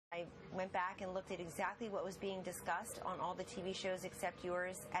went back and looked at exactly what was being discussed on all the TV shows except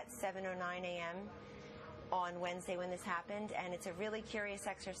yours at 7:09 a.m. on Wednesday when this happened, and it's a really curious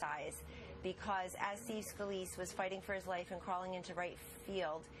exercise because as Steve Scalise was fighting for his life and crawling into right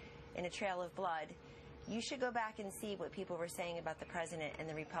field in a trail of blood, you should go back and see what people were saying about the president and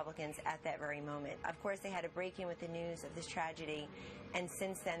the Republicans at that very moment. Of course, they had to break in with the news of this tragedy, and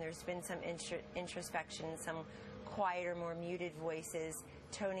since then there's been some introspection, some quieter, more muted voices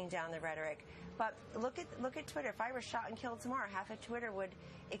toning down the rhetoric. But look at Twitter. If I were shot and killed tomorrow, half of Twitter would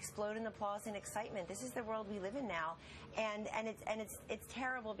explode in applause and excitement. This is the world we live in now, and it's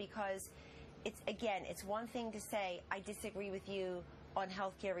terrible because it's one thing to say I disagree with you on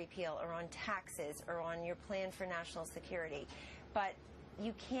health care repeal or on taxes or on your plan for national security, but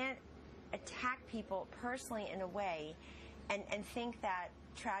you can't attack people personally in a way and think that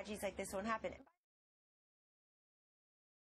tragedies like this won't happen.